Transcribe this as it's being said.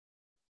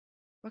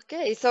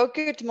Okay, so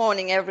good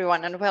morning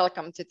everyone and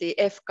welcome to the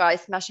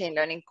FGuys Machine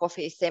Learning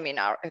Coffee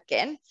Seminar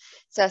again.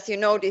 So as you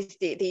noticed,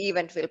 the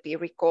event will be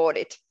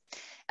recorded.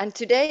 And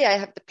today I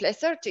have the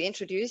pleasure to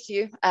introduce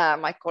you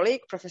my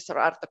colleague, Professor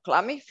Arto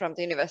Klami from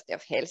the University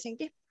of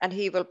Helsinki, and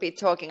he will be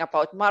talking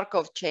about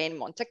Markov chain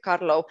Monte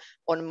Carlo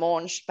on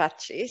Monge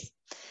patches.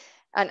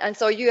 And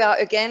so you are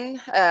again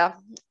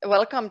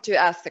welcome to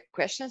ask the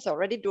questions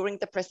already during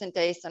the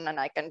presentation, and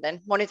I can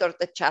then monitor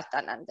the chat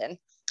and then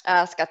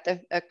ask at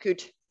a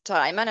good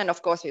time. And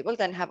of course, we will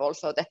then have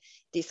also the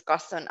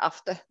discussion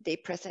after the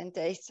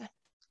presentation.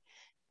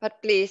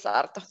 But please,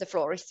 Arto, the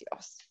floor is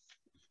yours.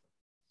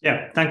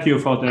 Yeah, thank you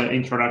for the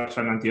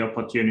introduction and the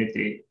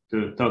opportunity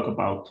to talk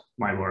about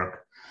my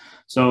work.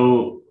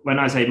 So when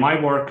I say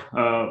my work,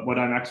 what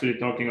I'm actually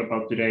talking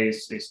about today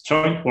is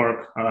joint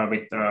work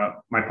with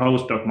my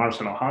postdoc,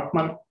 Marcelo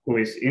Hartmann, who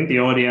is in the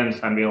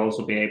audience and will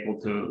also be able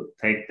to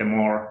take the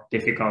more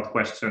difficult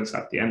questions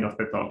at the end of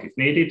the talk if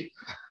needed.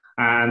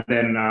 And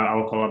then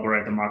our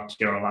collaborator, Mark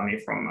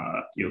Girolami from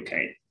UK.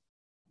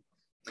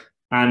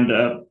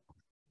 And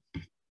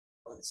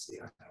let's see,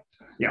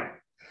 yeah.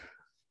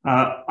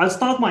 I'll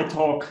start my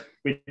talk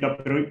with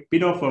a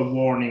bit of a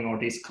warning or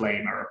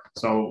disclaimer.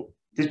 So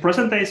this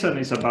presentation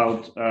is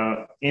about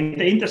in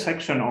the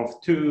intersection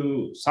of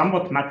two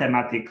somewhat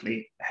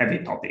mathematically heavy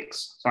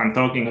topics. So I'm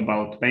talking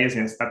about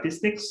Bayesian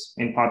statistics,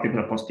 in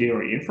particular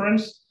posterior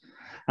inference,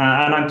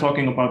 and I'm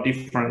talking about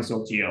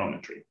differential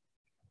geometry.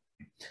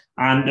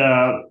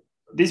 And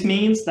this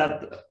means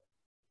that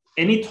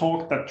any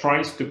talk that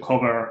tries to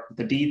cover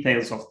the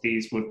details of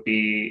these would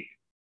be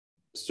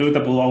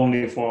suitable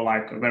only for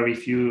like a very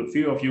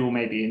few of you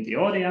maybe in the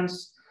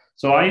audience.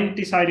 So I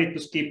decided to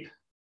skip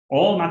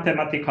all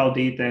mathematical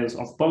details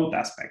of both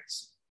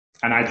aspects.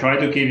 And I try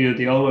to give you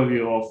the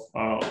overview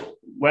of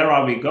where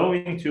are we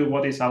going to,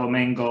 what is our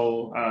main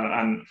goal,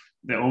 and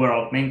the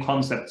overall main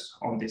concepts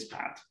on this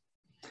path.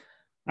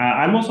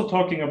 I'm also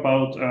talking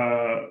about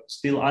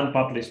still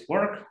unpublished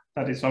work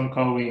that is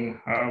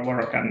ongoing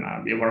work, and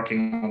we're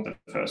working on the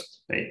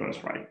first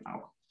papers right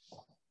now.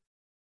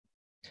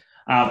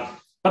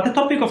 But the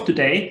topic of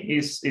today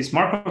is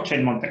Markov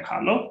chain Monte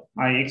Carlo.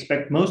 I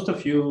expect most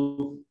of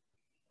you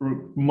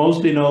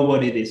mostly know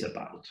what it is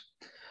about.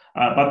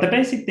 But the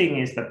basic thing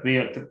is that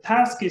the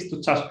task is to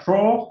just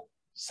draw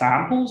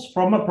samples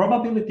from a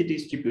probability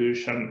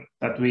distribution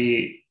that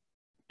we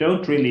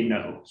don't really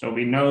know. So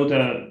we know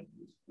the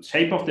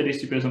shape of the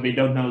distribution, we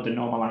don't know the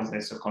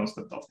normalization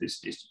constant of this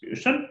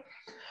distribution,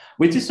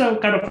 which is a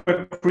kind of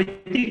a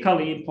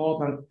critically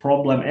important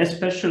problem,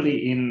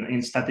 especially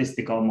in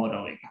statistical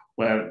modeling,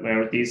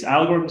 where these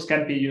algorithms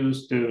can be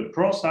used to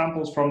draw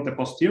samples from the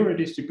posterior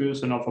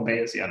distribution of a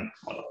Bayesian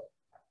model.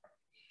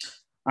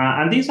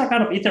 And these are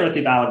kind of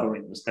iterative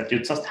algorithms that you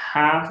just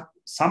have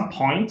some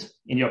point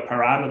in your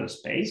parameter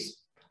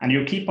space, and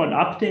you keep on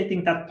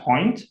updating that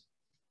point,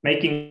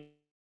 making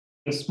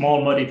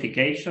small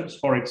modifications,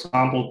 for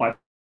example, by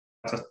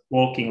just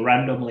walking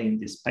randomly in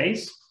this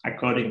space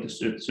according to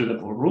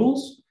suitable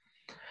rules.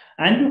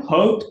 And you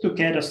hope to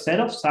get a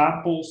set of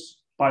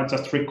samples by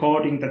just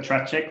recording the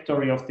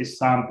trajectory of this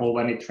sample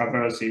when it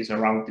traverses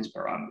around this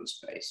parameter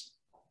space.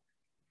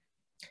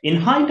 In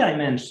high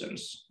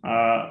dimensions,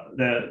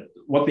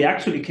 what we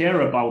actually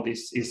care about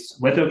is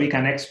whether we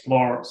can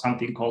explore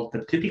something called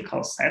the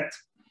typical set,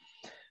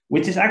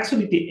 which is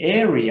actually the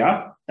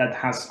area that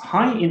has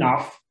high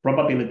enough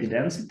probability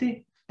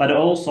density, but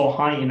also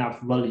high enough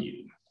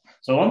volume.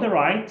 So on the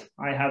right,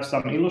 I have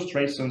some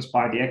illustrations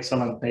by the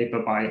excellent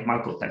paper by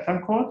Michael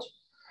Betancourt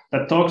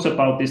that talks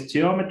about this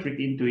geometric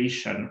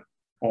intuition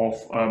of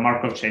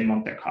Markov chain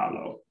Monte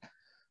Carlo.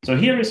 So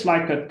here is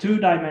like a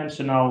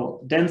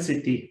two-dimensional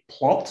density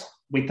plot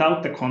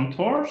without the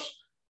contours.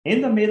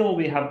 In the middle,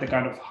 we have the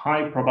kind of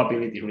high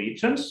probability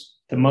regions,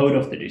 the mode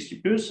of the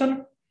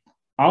distribution.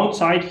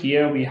 Outside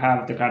here, we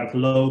have the kind of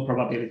low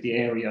probability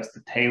areas,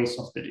 the tails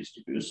of the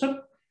distribution.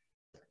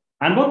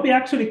 And what we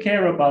actually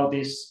care about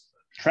is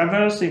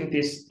traversing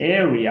this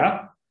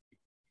area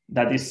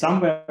that is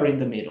somewhere in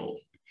the middle.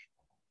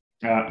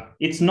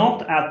 It's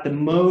not at the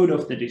mode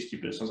of the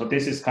distribution. So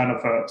this is kind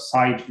of a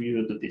side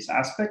view to this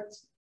aspect.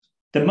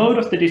 The mode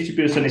of the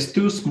distribution is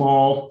too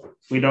small.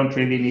 We don't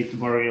really need to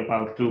worry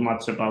about too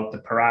much about the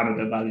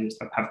parameter values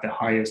that have the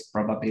highest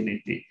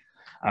probability.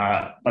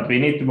 But we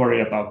need to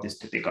worry about this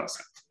typical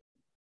set.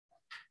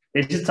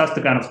 This is just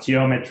a kind of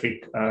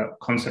geometric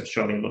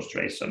conceptual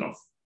illustration of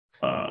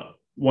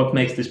what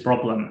makes this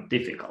problem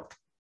difficult.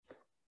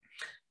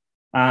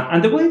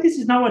 And the way this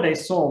is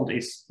nowadays solved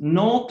is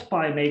not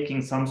by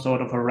making some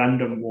sort of a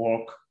random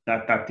walk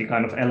that the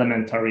kind of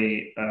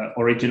elementary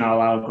original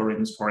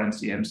algorithms for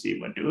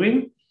NCMC were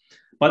doing,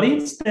 but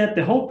instead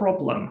the whole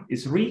problem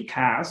is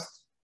recast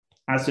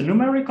as a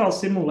numerical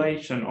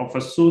simulation of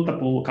a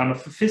suitable kind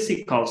of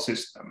physical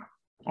system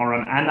or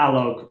an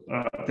analog.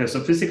 There's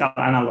a physical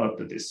analog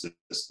to this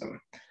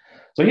system.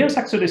 So here's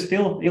actually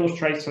still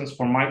illustrations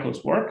from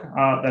Michael's work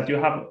that you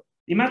have.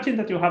 Imagine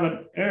that you have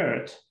an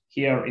Earth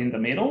here in the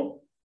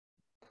middle,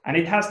 and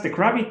it has the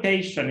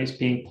gravitation is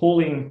being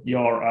pulling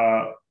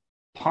your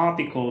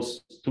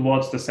particles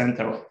towards the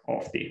center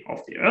of the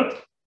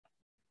Earth.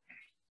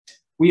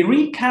 We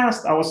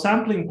recast our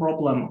sampling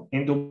problem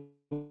into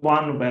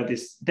one where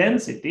this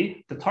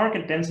density, the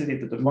target density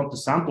that we want to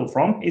sample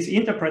from, is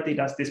interpreted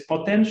as this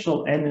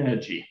potential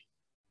energy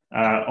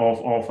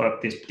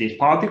of these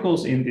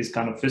particles in this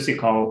kind of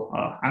physical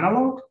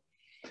analog.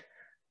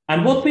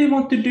 And what we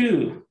want to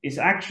do is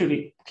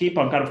actually keep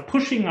on kind of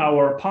pushing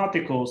our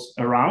particles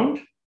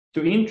around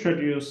to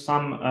introduce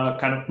some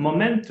kind of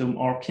momentum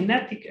or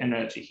kinetic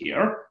energy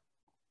here,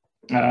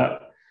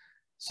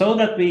 so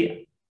that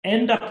we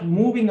end up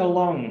moving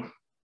along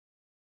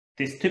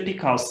this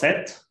typical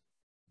set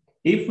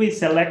if we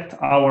select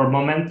our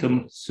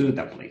momentum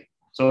suitably.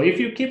 So if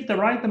you give the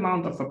right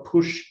amount of a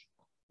push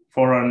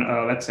for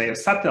an, let's say, a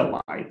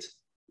satellite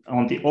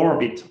on the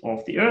orbit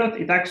of the Earth,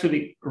 it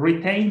actually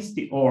retains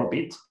the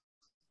orbit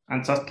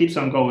and just keeps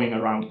on going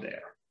around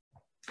there.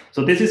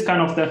 So this is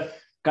kind of the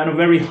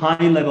very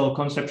high level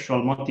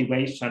conceptual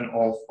motivation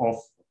of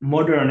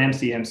modern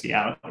MCMC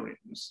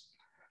algorithms,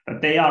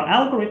 that they are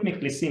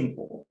algorithmically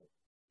simple.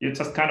 You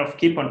just kind of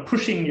keep on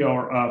pushing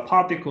your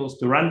particles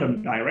to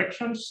random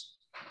directions,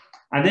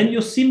 and then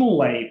you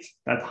simulate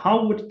that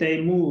how would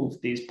they move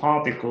these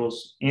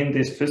particles in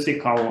this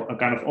physical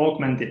kind of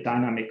augmented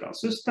dynamical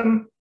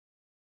system.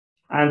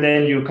 And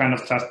then you kind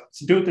of just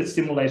do the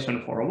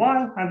simulation for a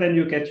while, and then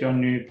you get your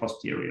new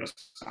posterior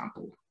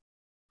sample.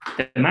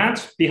 The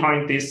math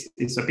behind this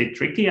is a bit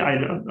tricky. I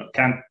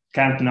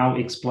can't now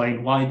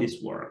explain why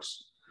this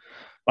works.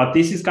 But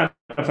this is kind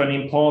of an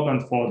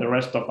important for the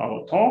rest of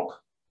our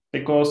talk,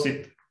 because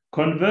it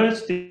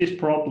converts this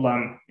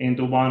problem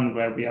into one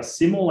where we are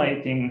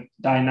simulating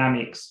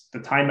dynamics, the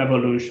time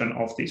evolution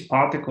of these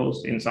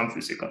particles in some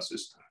physical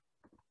system.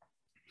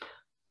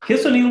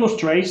 Here's an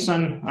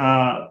illustration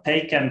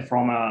taken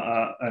from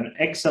an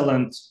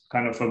excellent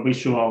kind of a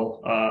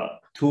visual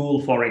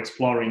tool for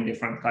exploring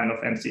different kind of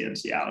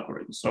MCMC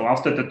algorithms. So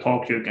after the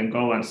talk, you can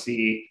go and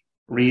see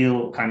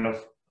real kind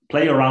of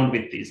play around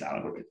with these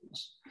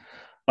algorithms.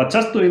 But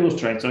just to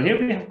illustrate, so here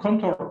we have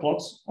contour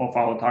plots of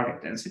our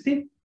target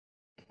density.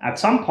 At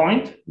some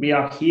point, we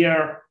are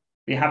here,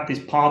 we have this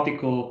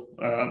particle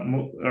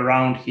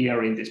around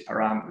here in this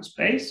parameter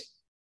space.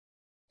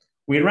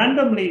 We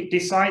randomly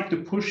decide to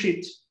push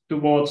it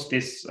towards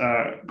this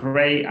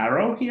gray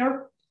arrow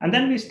here, and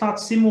then we start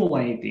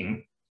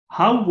simulating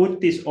how would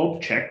this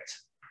object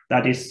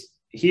that is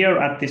here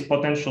at this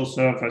potential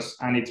surface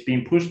and it's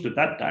being pushed to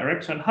that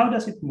direction, how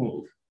does it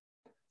move?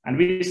 And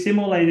we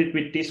simulate it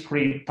with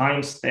discrete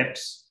time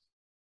steps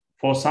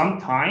for some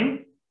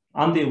time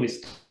until we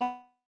stop.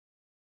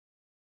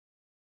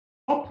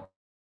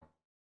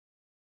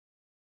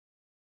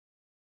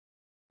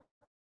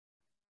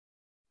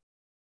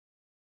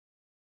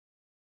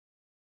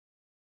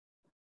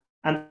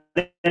 And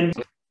then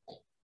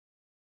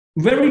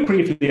very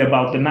briefly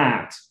about the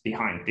math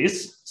behind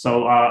this.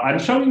 So I'm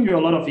showing you a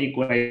lot of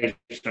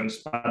equations,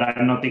 but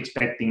I'm not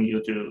expecting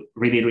you to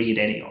really read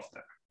any of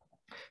them.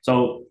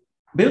 So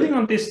building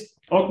on this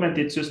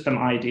augmented system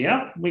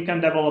idea, we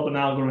can develop an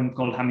algorithm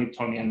called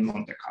Hamiltonian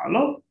Monte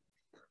Carlo,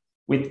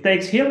 which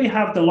takes, here we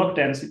have the log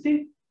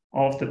density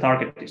of the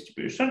target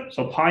distribution.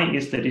 So pi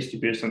is the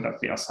distribution that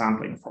we are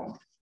sampling from.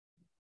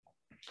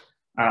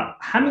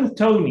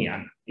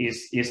 Hamiltonian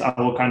is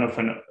our kind of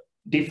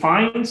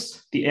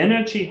defines the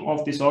energy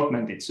of this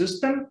augmented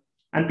system.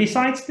 And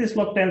besides this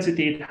log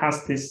density, it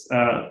has this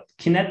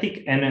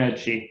kinetic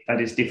energy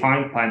that is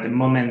defined by the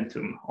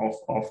momentum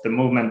of the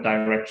movement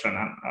direction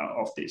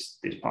of these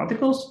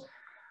particles.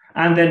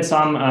 And then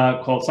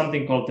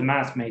something called the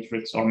mass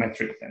matrix or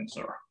metric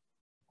tensor.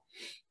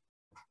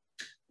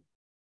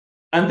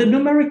 And the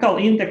numerical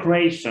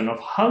integration of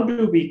how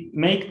do we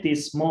make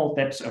these small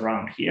depths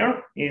around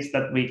here is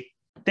that we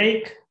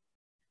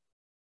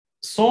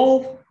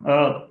solve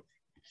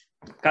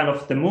kind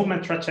of the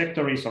movement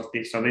trajectories of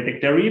this. So we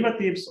take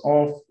derivatives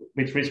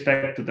with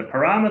respect to the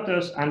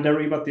parameters and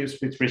derivatives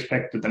with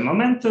respect to the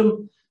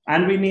momentum.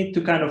 And we need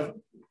to kind of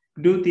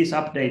do these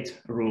update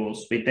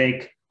rules. We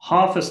take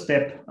half a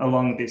step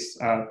along this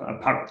to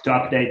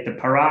update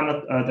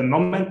the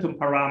momentum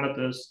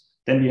parameters.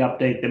 Then we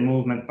update the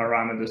movement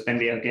parameters. Then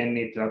we again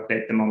need to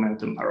update the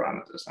momentum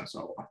parameters and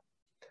so on.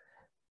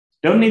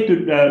 Don't need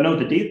to know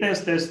the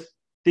details.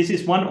 This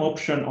is one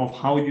option of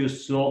how you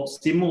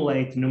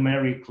simulate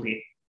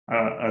numerically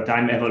a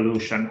time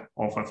evolution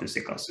of a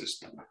physical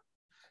system.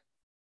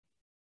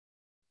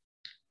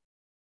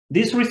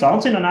 This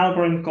results in an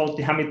algorithm called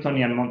the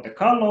Hamiltonian Monte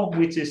Carlo,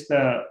 which is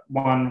the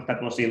one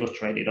that was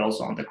illustrated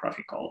also on the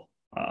graphical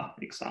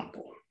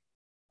example.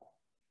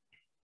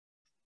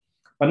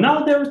 But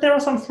now there are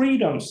some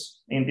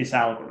freedoms in this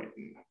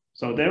algorithm.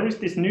 So there is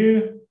this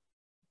new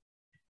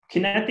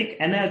kinetic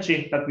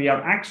energy that we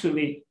are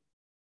actually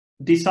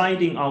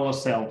deciding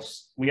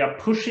ourselves. We are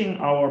pushing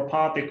our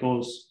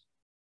particles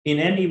in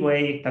any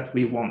way that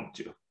we want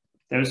to.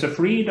 There is a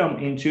freedom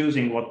in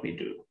choosing what we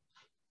do.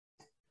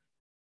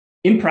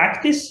 In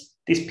practice,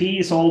 this P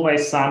is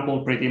always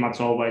sampled pretty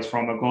much always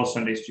from a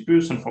Gaussian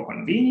distribution for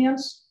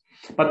convenience.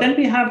 But then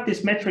we have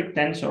this metric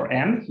tensor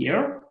M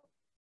here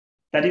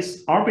that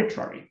is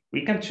arbitrary.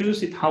 We can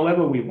choose it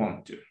however we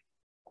want to.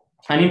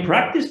 And in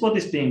practice, what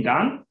is being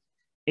done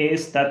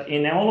is that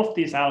in all of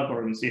these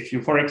algorithms, if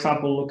you, for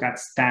example, look at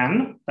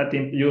STAN, that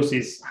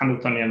uses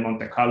Hamiltonian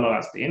Monte Carlo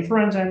as the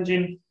inference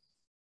engine,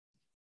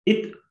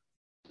 it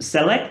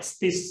selects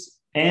this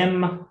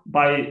M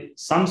by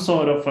some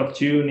sort of a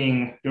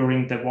tuning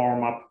during the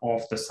warm-up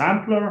of the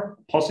sampler,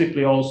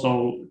 possibly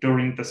also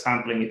during the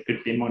sampling, it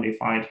could be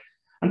modified.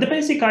 And the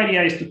basic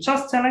idea is to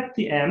just select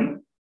the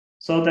M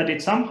so that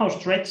it somehow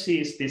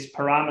stretches this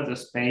parameter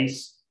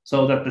space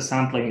so that the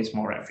sampling is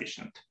more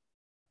efficient.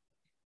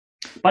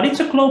 But it's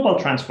a global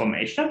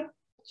transformation.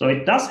 So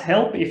it does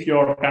help if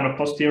your kind of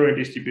posterior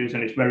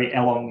distribution is very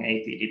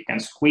elongated. It can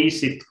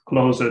squeeze it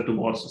closer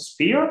towards a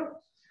sphere.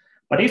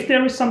 But if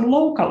there is some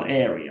local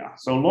area,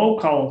 so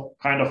local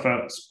kind of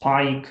a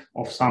spike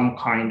of some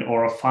kind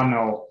or a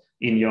funnel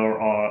in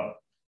your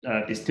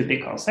this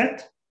typical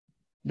set,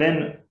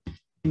 then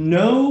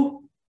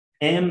no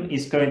M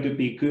is going to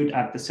be good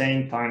at the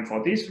same time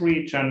for this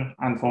region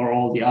and for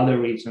all the other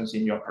regions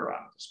in your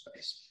parameter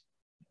space.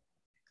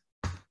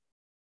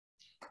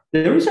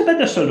 There is a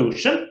better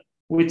solution,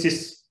 which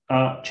is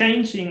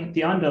changing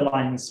the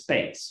underlying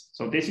space.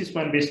 So this is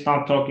when we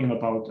start talking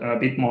about a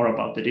bit more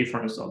about the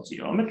differential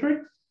geometry.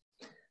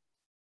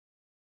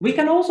 We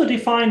can also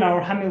define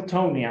our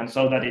Hamiltonian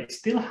so that it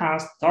still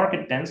has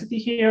target density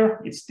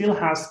here, it still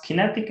has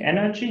kinetic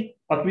energy,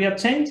 but we are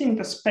changing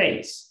the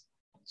space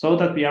so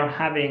that we are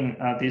having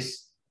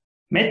this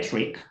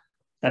metric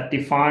that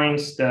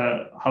defines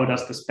how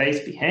does the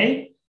space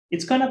behave.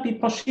 It's going to be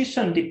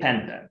position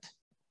dependent.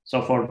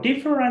 So for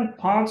different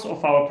parts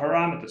of our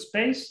parameter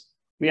space,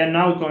 we are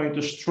now going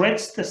to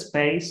stretch the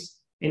space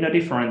in a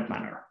different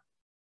manner.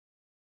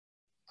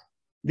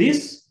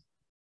 This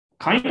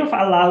kind of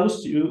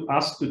allows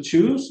us to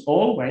choose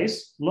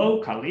always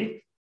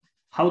locally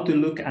how to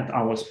look at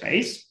our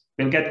space.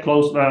 We'll get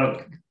close,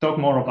 talk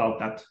more about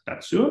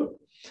that soon.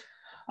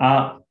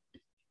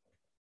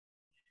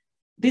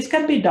 This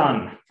can be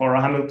done for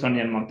a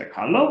Hamiltonian Monte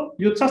Carlo.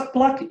 You just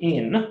plug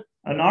in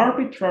an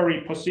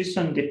arbitrary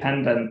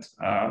position-dependent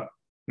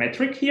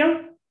metric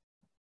here,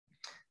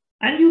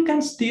 and you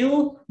can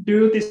still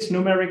do this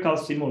numerical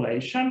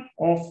simulation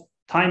of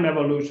time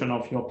evolution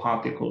of your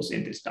particles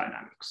in this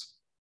dynamics.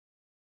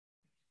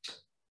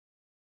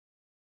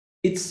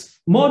 It's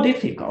more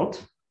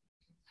difficult.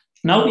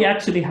 Now we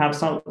actually have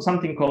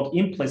something called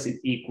implicit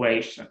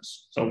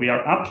equations. So we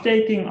are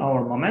updating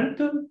our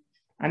momentum,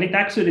 and it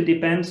actually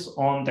depends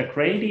on the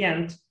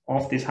gradient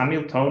of this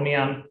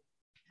Hamiltonian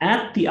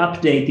at the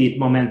updated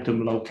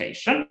momentum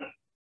location.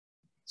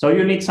 So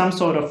you need some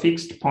sort of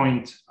fixed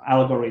point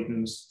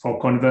algorithms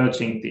for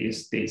converging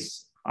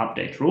these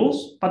update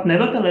rules, but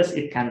nevertheless,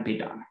 it can be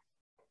done.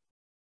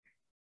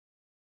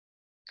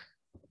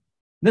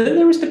 Then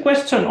there is the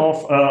question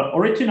of,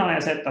 originally I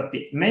said that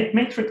the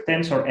metric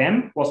tensor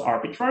M was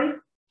arbitrary.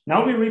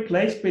 Now we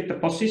replaced with the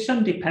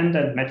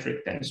position-dependent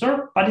metric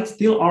tensor, but it's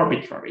still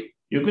arbitrary.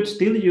 You could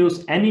still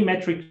use any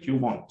metric you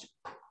want.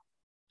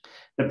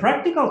 The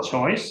practical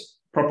choice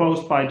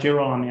proposed by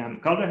Girolami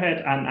and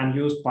Calderhead and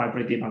used by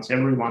pretty much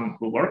everyone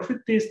who works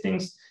with these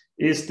things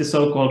is the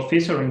so-called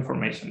Fisher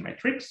information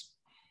matrix.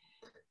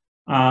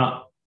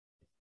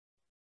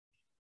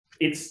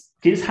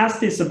 It has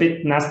this a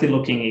bit nasty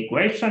looking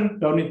equation,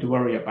 don't need to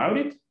worry about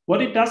it.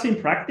 What it does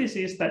in practice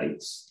is that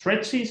it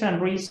stretches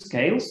and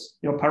rescales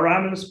your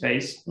parameter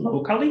space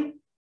locally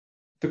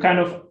to kind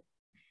of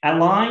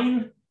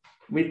align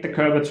with the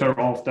curvature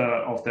of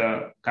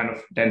the kind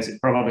of density,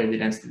 probability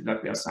density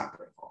that we are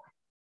sampling for.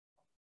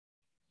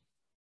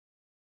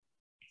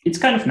 It's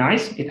kind of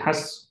nice. It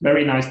has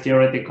very nice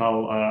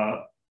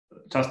theoretical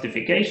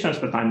justifications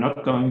that I'm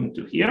not going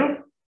to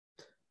here.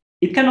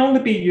 It can only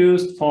be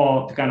used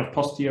for the kind of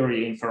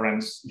posterior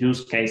inference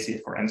use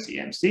cases for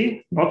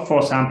NCMC, not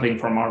for sampling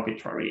from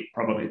arbitrary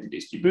probability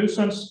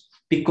distributions,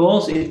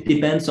 because it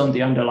depends on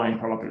the underlying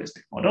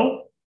probabilistic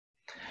model.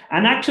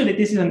 And actually,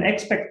 this is an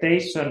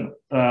expectation,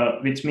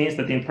 which means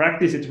that in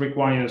practice, it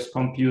requires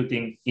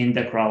computing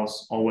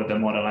integrals over the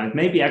model, and it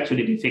may be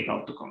actually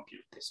difficult to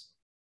compute this.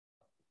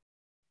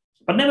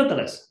 But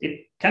nevertheless,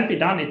 it can be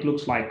done. It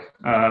looks like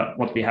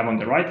what we have on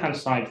the right-hand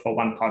side for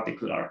one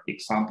particular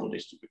example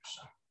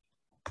distribution.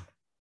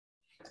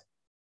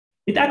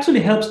 It actually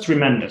helps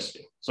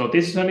tremendously. So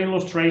this is an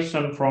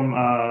illustration from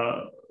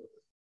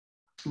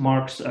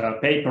Mark's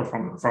paper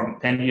from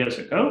 10 years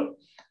ago.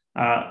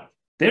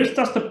 There's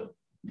just a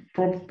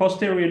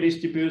posterior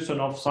distribution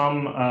of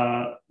some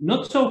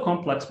not so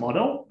complex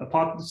model,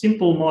 a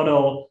simple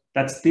model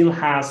that still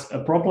has a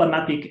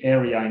problematic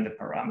area in the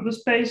parameter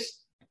space.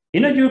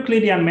 In a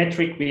Euclidean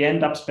metric, we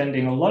end up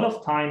spending a lot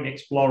of time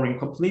exploring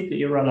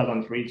completely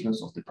irrelevant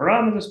regions of the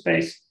parameter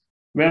space.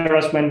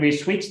 Whereas when we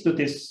switch to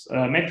this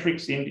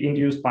metrics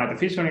induced by the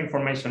Fisher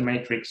information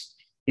matrix,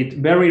 it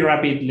very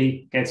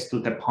rapidly gets to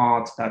the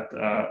part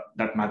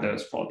that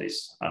matters for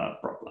this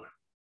problem.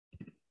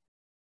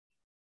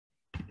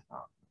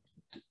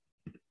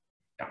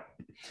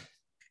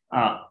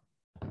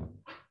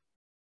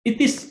 it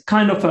is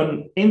kind of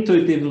an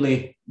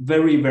intuitively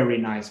very, very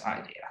nice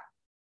idea.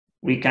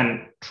 We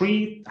can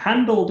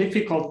handle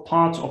difficult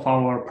parts of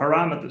our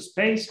parameter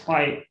space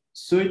by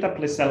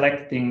suitably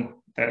selecting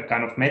the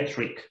kind of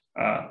metric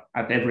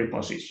at every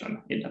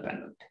position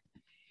independently.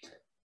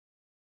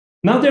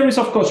 Now there is,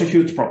 of course, a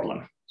huge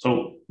problem.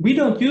 So we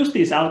don't use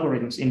these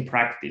algorithms in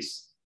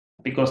practice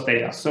because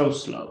they are so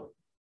slow.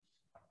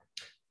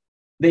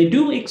 They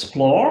do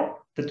explore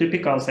the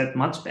typical set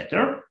much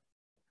better,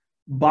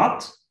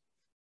 but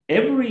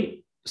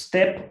every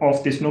step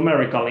of this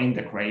numerical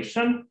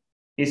integration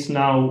is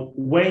now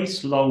way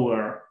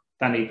slower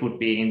than it would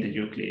be in the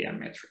Euclidean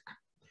metric.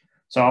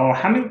 So our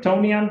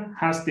Hamiltonian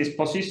has this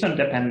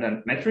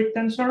position-dependent metric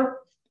tensor.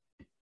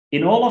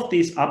 In all of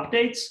these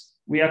updates,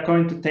 we are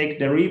going to take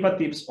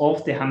derivatives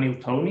of the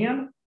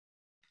Hamiltonian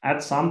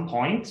at some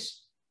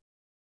points.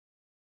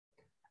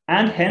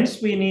 And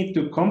hence we need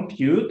to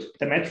compute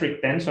the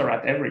metric tensor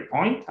at every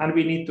point, and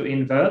we need to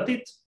invert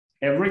it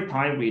every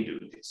time we do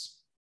this.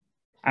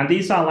 And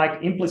these are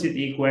like implicit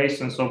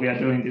equations, so we are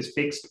doing this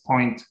fixed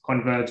point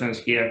convergence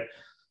here.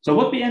 So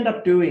what we end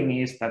up doing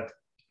is that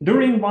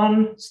during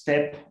one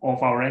step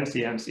of our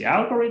MCMC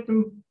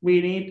algorithm,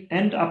 we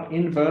end up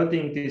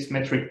inverting this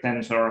metric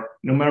tensor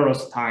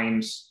numerous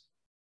times.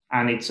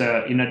 And it's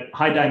in a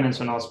high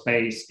dimensional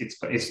space,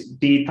 it's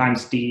D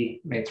times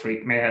D matrix.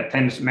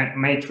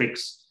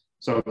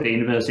 So the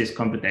inverse is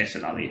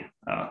computationally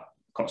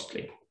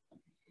costly.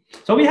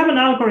 So we have an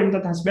algorithm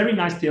that has very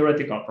nice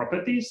theoretical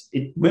properties.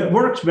 It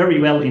works very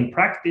well in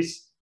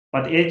practice,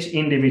 but each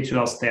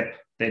individual step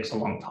takes a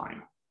long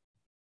time.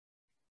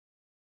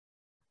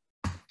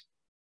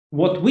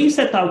 What we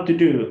set out to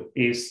do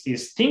is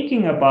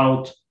thinking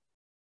about,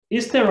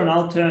 is there an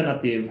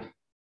alternative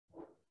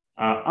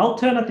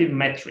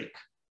metric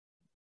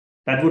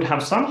that would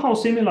have somehow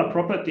similar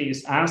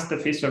properties as the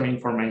Fisher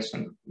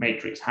information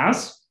matrix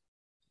has,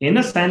 in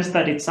a sense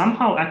that it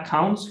somehow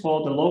accounts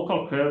for the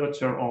local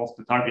curvature of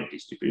the target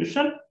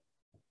distribution,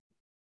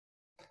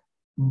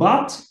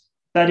 but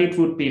that it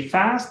would be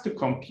fast to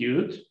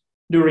compute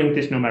during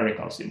this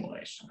numerical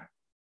simulation.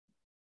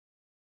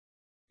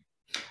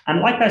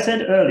 And like I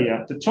said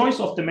earlier, the choice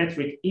of the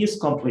metric is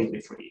completely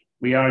free.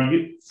 We are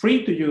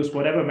free to use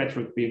whatever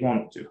metric we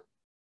want to.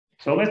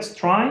 So let's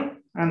try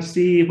and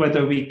see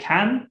whether we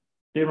can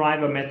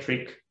derive a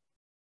metric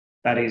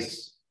that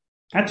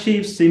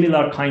achieves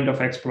similar kind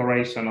of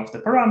exploration of the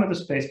parameter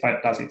space,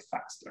 but does it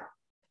faster.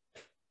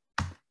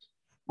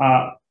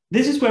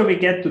 This is where we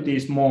get to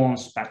these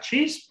Monge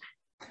patches.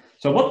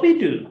 So what we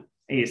do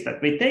is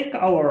that we take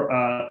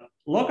our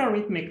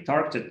logarithmic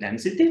target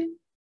density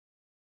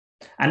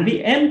and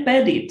we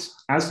embed it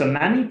as a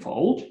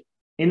manifold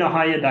in a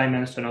higher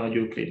dimensional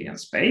Euclidean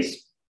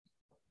space.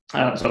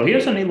 So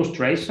here's an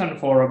illustration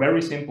for a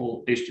very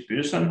simple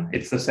distribution.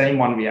 It's the same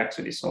one we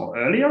actually saw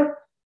earlier.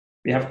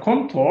 We have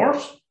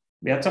contours.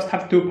 We just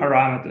have two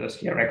parameters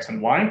here, x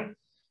and y,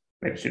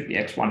 which should be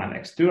x1 and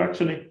x2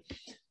 actually.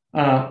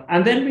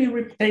 And then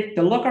we take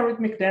the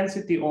logarithmic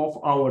density of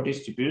our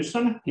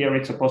distribution. Here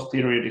it's a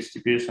posterior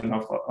distribution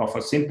of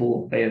a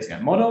simple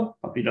Bayesian model,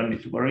 but we don't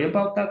need to worry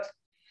about that.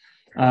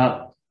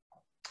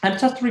 And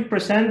just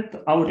represent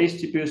our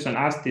distribution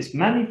as this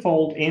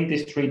manifold in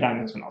this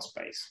three-dimensional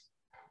space.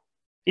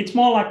 It's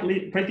more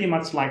like pretty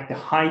much like the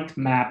height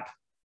map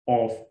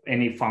of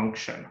any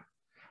function.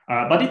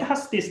 But it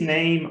has this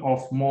name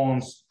of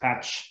Monge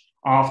patch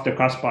after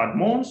Gaspard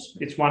Monge.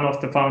 It's one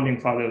of the founding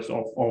fathers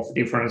of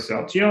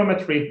differential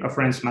geometry, a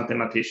French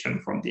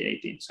mathematician from the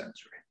 18th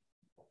century.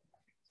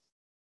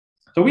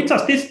 So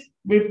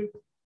it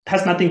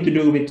has nothing to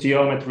do with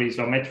geometries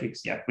or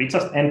metrics yet. We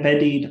just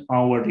embedded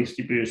our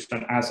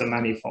distribution as a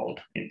manifold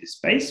in this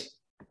space.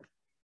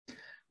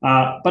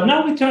 But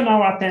now we turn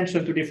our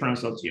attention to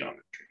differential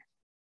geometry.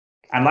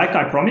 And like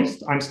I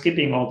promised, I'm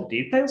skipping all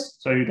the details,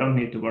 so you don't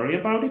need to worry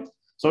about it.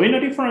 So in a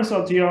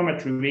differential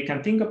geometry, we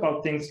can think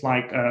about things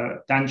like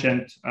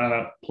tangent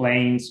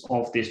planes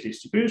of this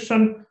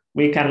distribution.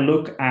 We can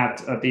look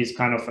at these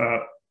kind of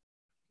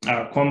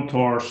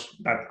contours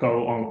that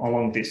go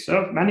along these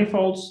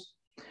manifolds.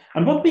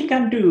 And what we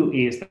can do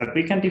is that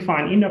we can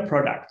define inner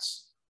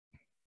products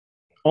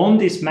on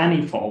this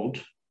manifold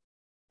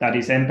that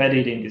is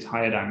embedded in this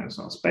higher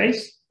dimensional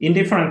space in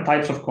different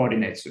types of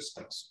coordinate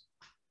systems.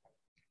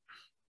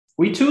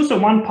 We choose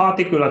one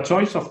particular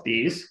choice of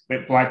these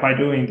by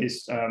doing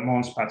this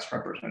Monge patch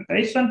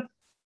representation,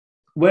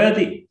 where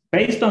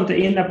based on the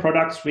inner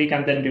products, we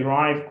can then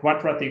derive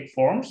quadratic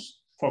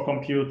forms for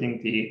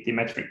computing the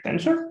metric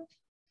tensor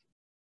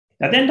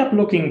that end up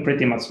looking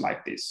pretty much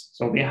like this.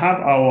 So we have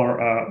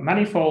our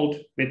manifold,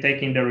 we're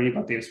taking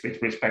derivatives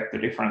with respect to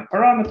different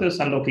parameters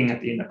and looking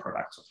at the inner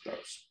products of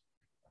those.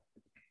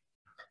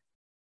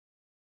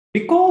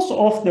 Because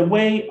of the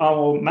way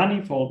our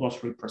manifold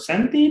was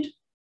represented,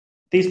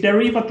 these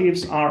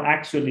derivatives are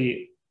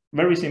actually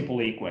very simple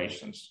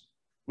equations.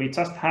 We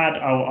just had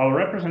our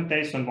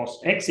representation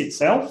was x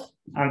itself,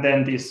 and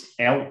then this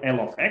L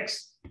of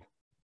x.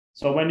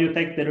 So when you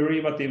take the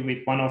derivative with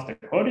one of the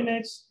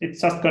coordinates,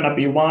 it's just going to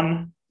be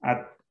 1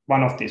 at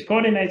one of these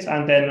coordinates,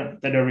 and then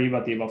the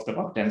derivative of the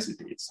bulk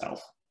density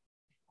itself.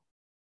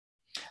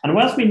 And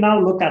once we now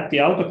look at the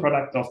outer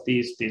product of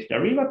these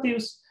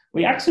derivatives,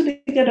 we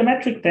actually get a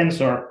metric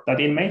tensor that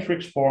in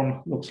matrix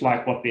form looks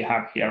like what we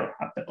have here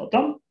at the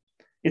bottom.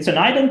 It's an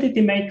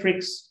identity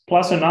matrix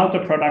plus an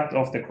outer product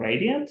of the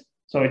gradient.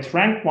 So it's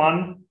rank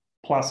 1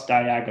 plus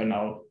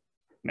diagonal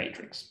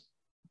matrix.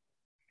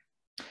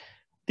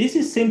 This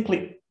is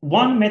simply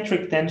one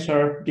metric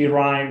tensor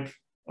derived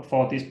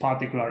for this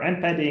particular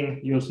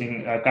embedding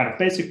using kind of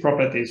basic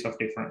properties of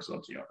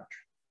differential geometry.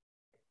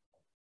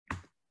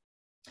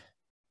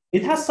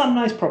 It has some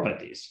nice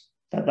properties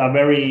that are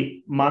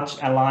very much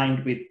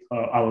aligned with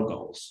our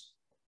goals.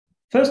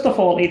 First of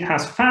all, it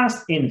has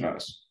fast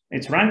inverse.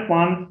 It's rank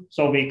 1,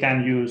 so we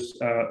can use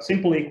a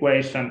simple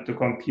equation to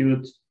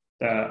compute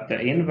the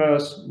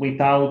inverse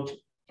without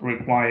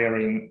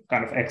requiring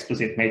kind of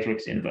explicit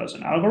matrix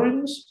inversion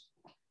algorithms.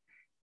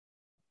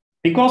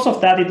 Because of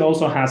that, it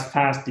also has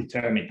fast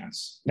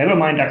determinants. Never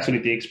mind actually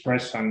the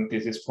expression.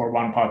 This is for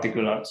one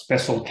particular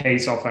special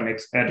case of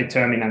a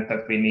determinant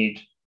that we need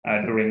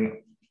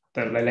during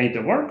the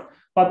later work.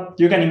 But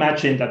you can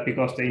imagine that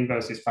because the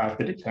inverse is fast,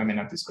 the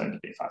determinant is going to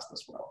be fast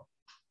as well.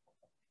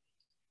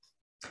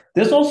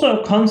 There's also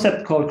a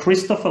concept called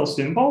Christoffel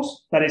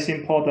symbols that is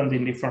important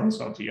in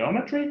differential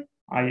geometry.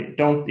 I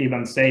don't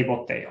even say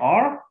what they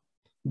are.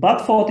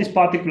 But for this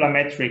particular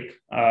metric,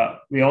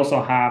 we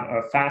also have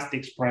a fast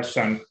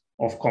expression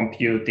of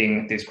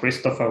computing this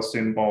Christoffel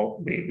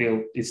symbol.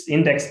 It's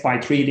indexed by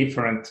 3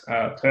 different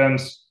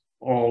terms,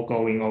 all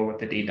going over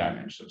the d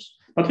dimensions.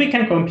 But we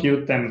can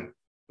compute them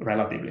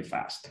relatively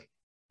fast.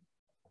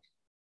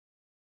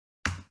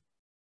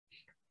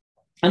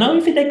 And now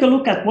if we take a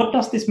look at what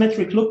does this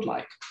metric look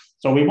like?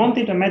 So we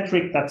wanted a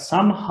metric that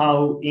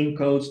somehow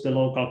encodes the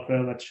local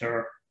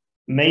curvature,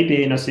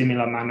 maybe in a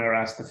similar manner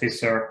as the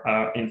Fisher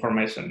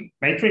information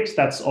matrix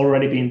that's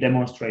already been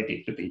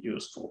demonstrated to be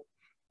useful.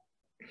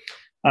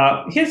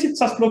 Here's it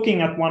just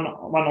looking at one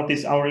of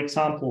these, our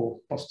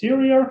example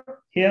posterior.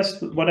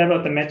 Here's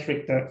whatever the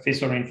metric the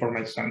Fisher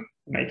information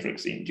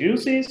matrix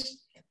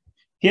induces.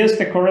 Here's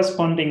the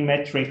corresponding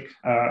metric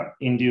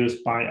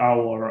induced by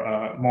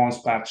our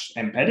Monge patch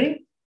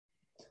embedding.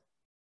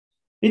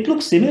 It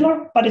looks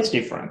similar, but it's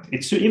different.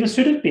 It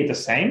shouldn't be the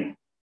same.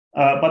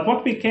 But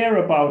what we care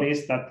about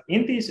is that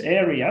in these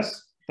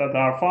areas that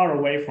are far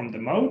away from the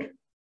mode,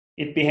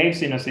 it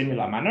behaves in a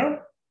similar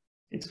manner.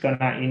 It's going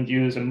to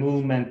induce a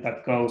movement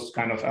that goes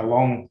kind of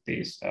along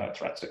these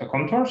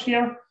contours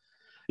here.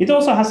 It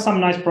also has some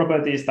nice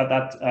properties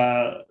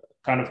that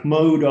kind of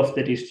mode of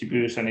the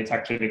distribution, it's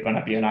actually going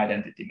to be an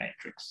identity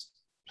matrix.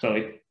 So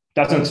it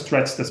doesn't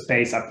stretch the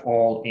space at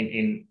all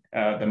in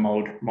the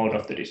mode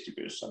of the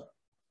distribution.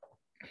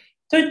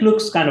 So it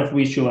looks kind of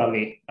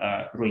visually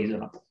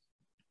reasonable.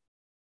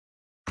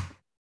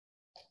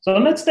 So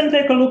let's then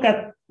take a look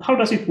at how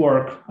does it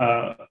work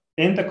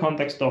in the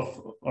context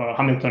of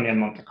Hamiltonian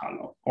Monte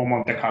Carlo or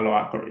Monte Carlo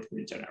algorithm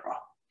in general.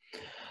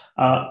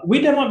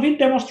 We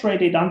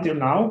demonstrated until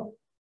now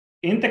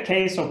in the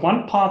case of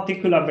one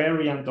particular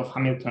variant of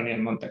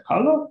Hamiltonian Monte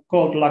Carlo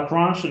called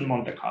Lagrangian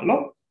Monte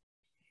Carlo.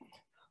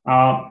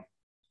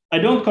 I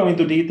don't go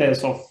into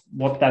details of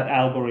what that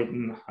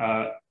algorithm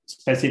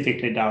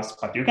specifically does,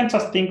 but you can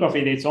just think of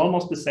it, it's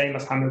almost the same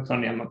as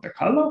Hamiltonian Monte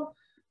Carlo,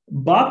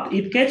 but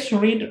it gets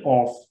rid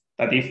of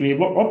that if we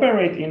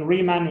operate in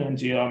Riemannian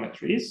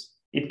geometries,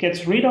 it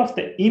gets rid of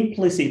the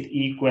implicit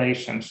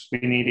equations we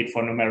needed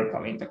for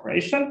numerical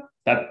integration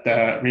that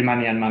the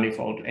Riemannian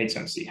manifold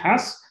HMC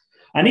has.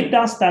 And it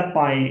does that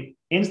by,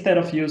 instead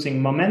of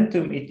using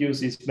momentum, it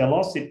uses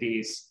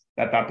velocities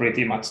that are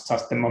pretty much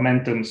just the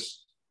momentums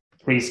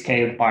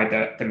rescaled by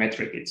the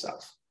metric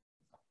itself.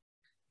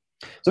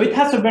 So it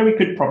has a very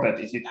good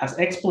properties. It has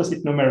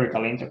explicit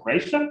numerical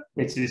integration,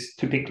 which is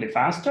typically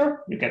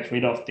faster. You get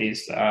rid of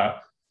these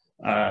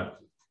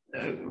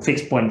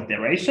fixed point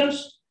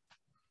iterations.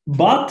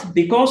 But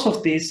because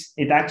of this,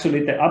 it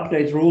actually, the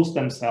update rules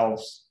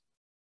themselves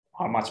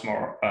are much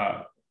more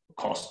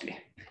costly.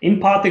 In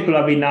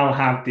particular, we now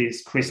have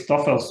these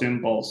Christoffel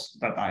symbols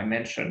that I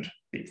mentioned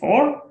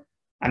before,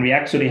 and we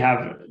actually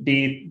have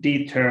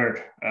the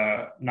third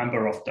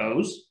number of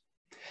those.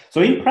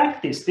 So in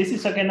practice, this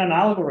is again an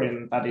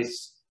algorithm that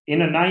is,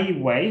 in a naive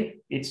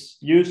way, it's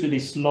usually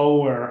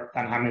slower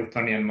than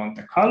Hamiltonian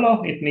Monte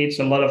Carlo. It needs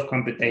a lot of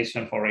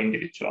computation for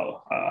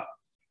individual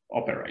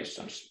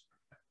operations.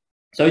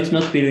 So it's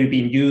not really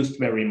being used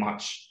very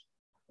much,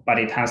 but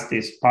it has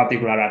this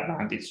particular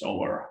advantage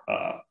over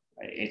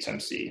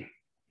HMC.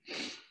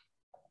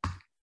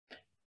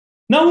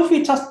 Now, if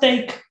we just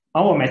take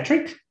our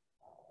metric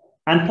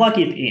and plug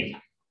it in,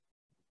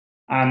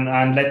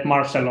 and let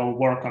Marcello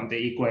work on the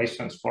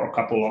equations for a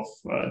couple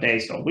of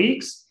days or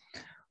weeks,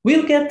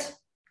 we'll get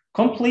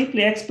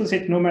completely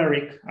explicit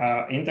numeric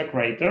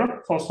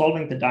integrator for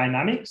solving the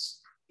dynamics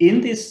in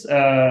this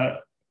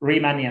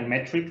Riemannian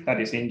metric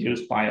that is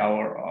induced by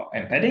our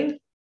embedding.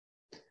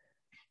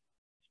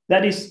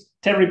 That is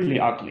terribly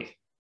ugly.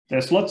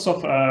 There's lots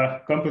of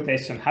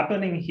computation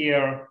happening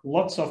here,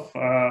 lots of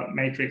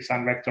matrix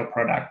and vector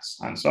products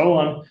and so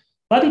on,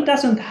 but it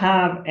doesn't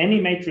have any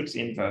matrix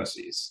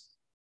inverses.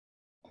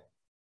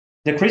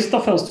 The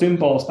Christoffel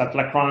symbols that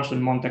Lagrange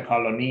and Monte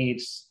Carlo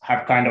needs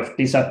have kind of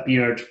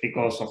disappeared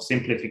because of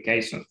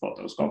simplification for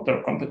those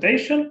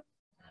computation.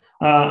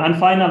 And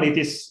finally,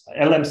 this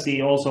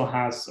LMC also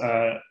has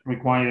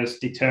requires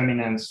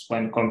determinants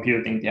when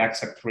computing the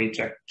accept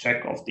reject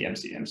check of the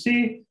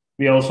MCMC.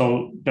 We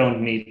also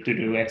don't need to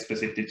do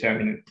explicit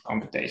determinant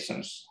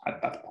computations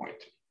at that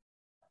point.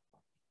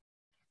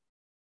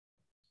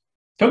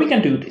 So we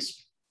can do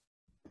this.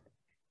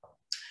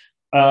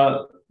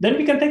 Then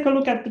we can take a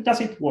look at, does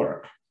it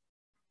work?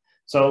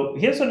 So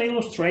here's an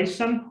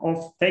illustration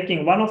of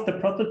taking one of the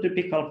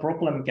prototypical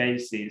problem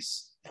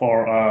cases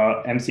for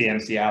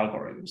MCMC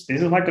algorithms.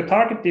 This is like a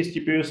target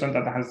distribution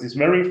that has this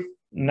very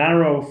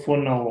narrow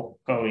funnel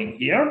going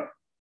here.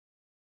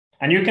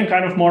 And you can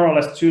kind of more or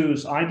less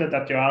choose either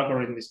that your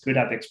algorithm is good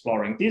at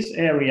exploring this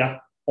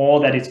area or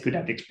that it's good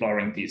at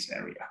exploring this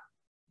area.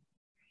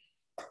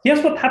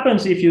 Here's what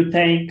happens if you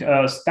take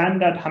a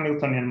standard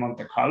Hamiltonian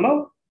Monte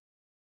Carlo.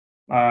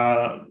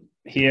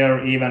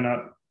 Here, even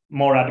a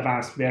more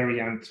advanced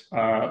variant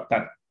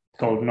that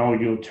called no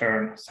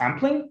U-turn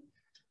sampling.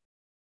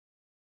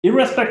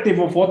 Irrespective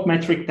of what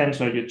metric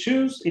tensor you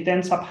choose, it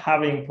ends up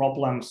having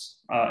problems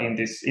in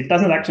this. It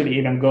doesn't actually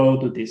even go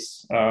to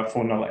this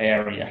funnel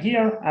area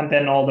here, and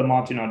then all the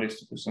marginal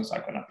distributions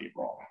are going to be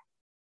wrong.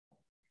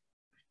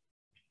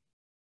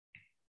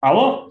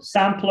 Our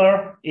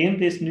sampler in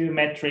this new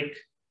metric,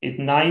 it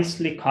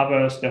nicely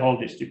covers the whole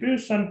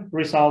distribution,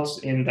 results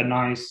in the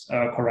nice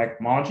correct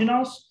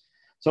marginals.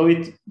 So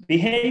it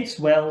behaves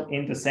well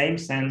in the same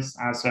sense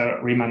as a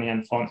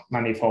Riemannian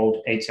manifold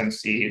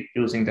HMC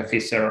using the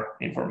Fisher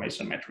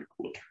information metric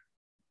would.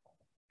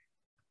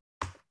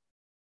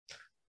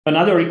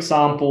 Another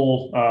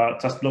example,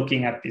 just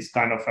looking at this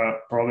kind of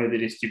probability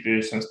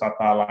distributions that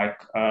are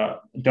like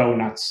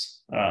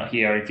donuts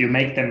here. If you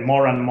make them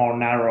more and more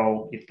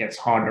narrow, it gets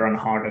harder and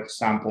harder to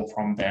sample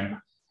from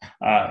them.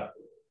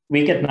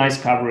 We get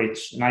nice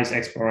coverage, nice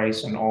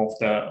exploration of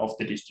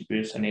the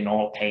distribution in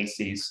all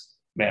cases.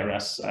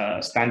 Whereas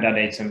standard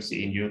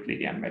HMC in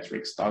Euclidean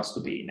metrics starts to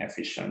be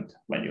inefficient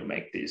when you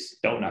make these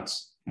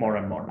donuts more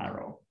and more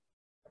narrow.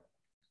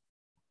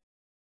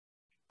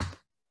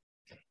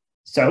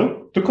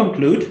 So to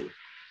conclude,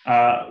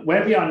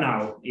 where we are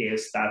now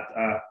is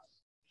that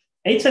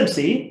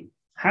HMC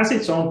has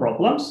its own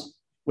problems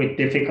with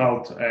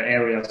difficult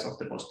areas of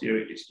the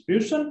posterior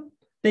distribution.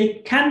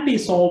 They can be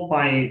solved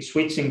by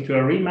switching to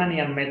a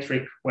Riemannian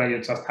metric where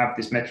you just have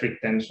this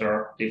metric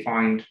tensor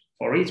defined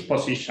for each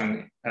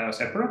position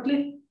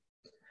separately.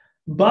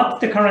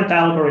 But the current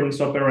algorithm is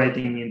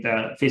operating in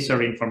the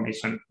Fisher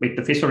information, with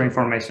the Fisher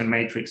information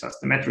matrix as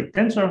the metric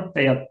tensor.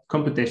 They are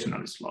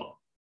computationally slow.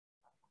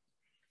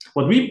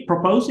 What we're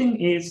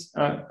proposing is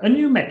a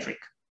new metric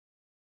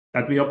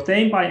that we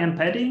obtain by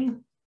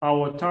embedding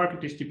our target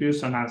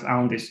distribution as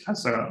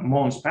a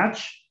Monge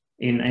patch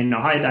in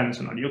a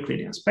high-dimensional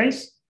Euclidean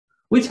space,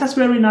 which has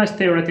very nice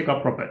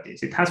theoretical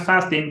properties. It has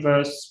fast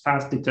inverse,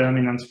 fast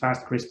determinants,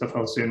 fast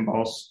Christoffel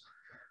symbols,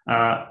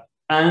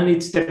 and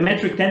it's the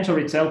metric tensor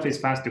itself is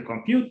fast to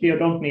compute. We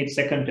don't need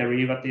second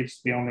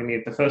derivatives. We only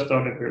need the first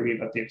order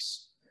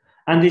derivatives.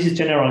 And this is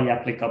generally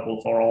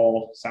applicable for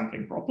all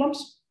sampling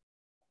problems.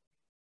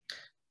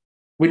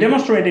 We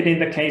demonstrated in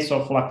the case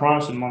of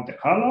Lagrange and Monte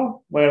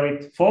Carlo, where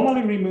it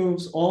formally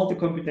removes all the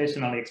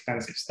computationally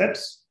expensive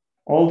steps,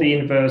 all the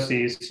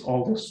inverses,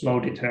 all the slow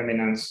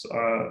determinants,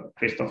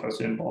 Christoffel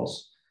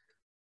symbols.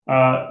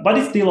 But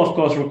it still, of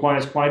course,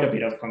 requires quite a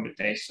bit of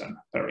computation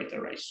per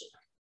iteration.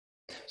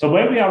 So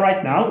where we are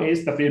right now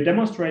is that we've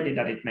demonstrated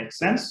that it makes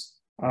sense,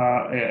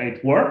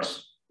 it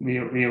works.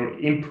 We're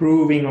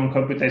improving on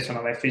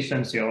computational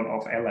efficiency of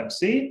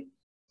LMC,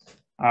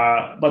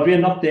 but we're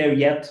not there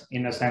yet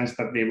in a sense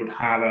that we would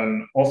have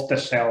an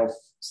off-the-shelf,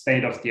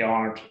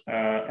 state-of-the-art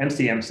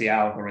MCMC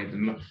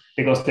algorithm,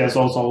 because there's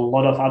also a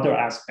lot of other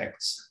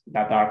aspects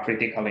that are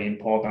critically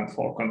important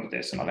for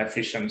computational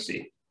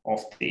efficiency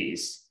of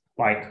these,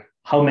 like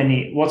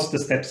what's the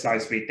step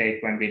size we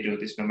take when we do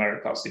this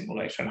numerical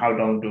simulation? How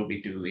long do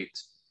we do it?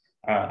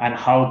 And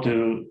how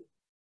to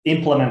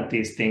implement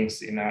these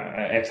things in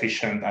an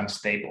efficient and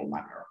stable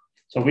manner.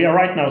 So we are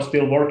right now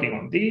still working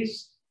on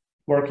these,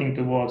 working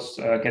towards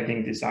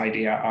getting this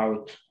idea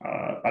out.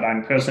 But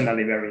I'm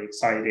personally very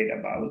excited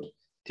about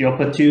the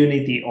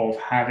opportunity of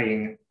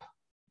having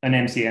an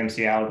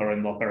MCMC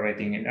algorithm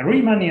operating in a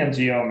Riemannian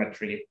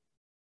geometry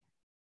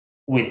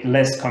with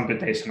less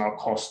computational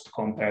cost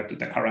compared to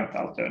the current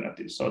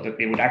alternatives, so that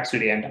we would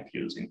actually end up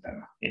using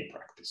them in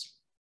practice.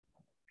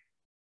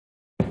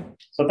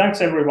 So thanks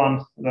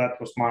everyone.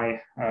 That was my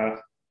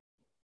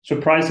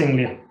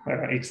surprisingly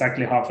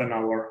exactly half an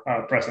hour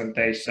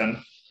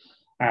presentation.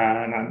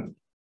 And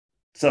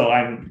so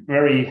I'm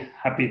very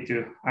happy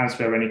to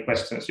answer any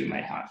questions you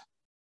may have.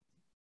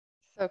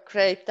 So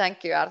great,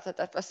 thank you, Arto.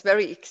 That was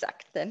very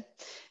exact then.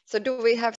 So do we have